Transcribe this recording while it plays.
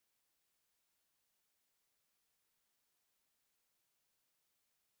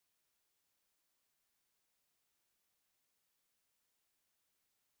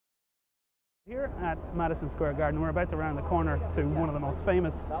Here at Madison Square Garden, we're about to round the corner to one of the most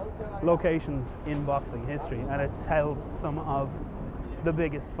famous locations in boxing history, and it's held some of the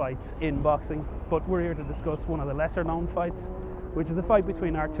biggest fights in boxing. But we're here to discuss one of the lesser known fights, which is the fight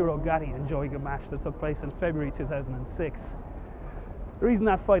between Arturo Gatti and Joey Gamache that took place in February 2006. The reason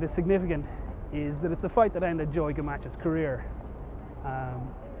that fight is significant is that it's the fight that ended Joey Gamache's career.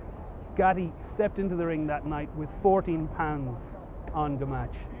 Gatti stepped into the ring that night with 14 pounds on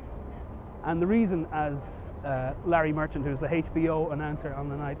Gamache. And the reason, as Larry Merchant, who's the HBO announcer on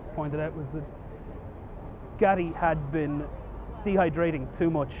the night, pointed out, was that Gatti had been dehydrating too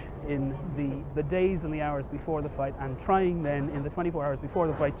much in the days and the hours before the fight, and trying then in the 24 hours before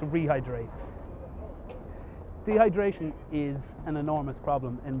the fight to rehydrate. Dehydration is an enormous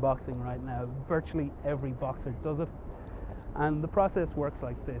problem in boxing right now. Virtually every boxer does it. And the process works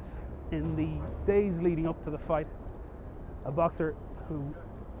like this. In the days leading up to the fight, a boxer who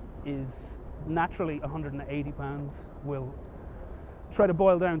is naturally 180 pounds will try to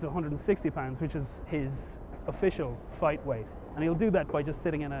boil down to 160 pounds, which is his official fight weight. And he'll do that by just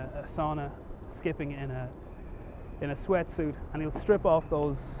sitting in a sauna, skipping in a sweatsuit, and he'll strip off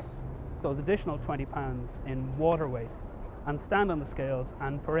those additional 20 pounds in water weight and stand on the scales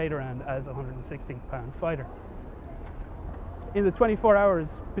and parade around as a 160-pound fighter. In the 24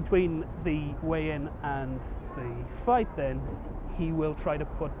 hours between the weigh-in and the fight, then, he will try to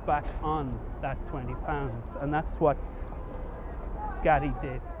put back on that 20 pounds, and that's what Gatti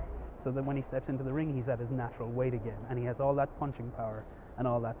did, so that when he steps into the ring, he's at his natural weight again, and he has all that punching power and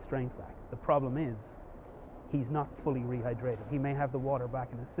all that strength back. The problem is, he's not fully rehydrated. He may have the water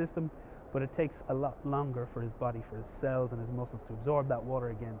back in his system, but it takes a lot longer for his body, for his cells and his muscles to absorb that water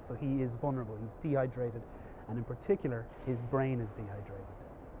again, so he is vulnerable, he's dehydrated, and in particular, his brain is dehydrated.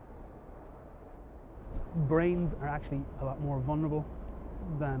 Brains are actually a lot more vulnerable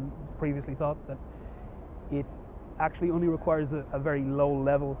than previously thought, that it actually only requires a very low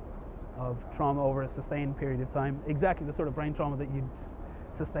level of trauma over a sustained period of time, exactly the sort of brain trauma that you'd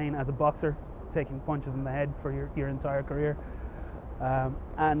sustain as a boxer, taking punches in the head for your entire career.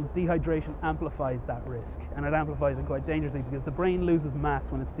 And dehydration amplifies that risk, and it amplifies it quite dangerously, because the brain loses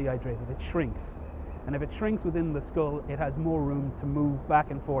mass when it's dehydrated. It shrinks, and if it shrinks within the skull, it has more room to move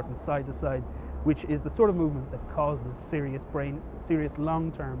back and forth and side to side, which is the sort of movement that causes serious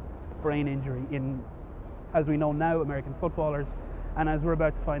long-term brain injury in, as we know now, American footballers, and as we're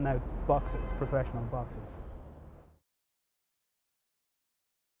about to find out, boxers, professional boxers.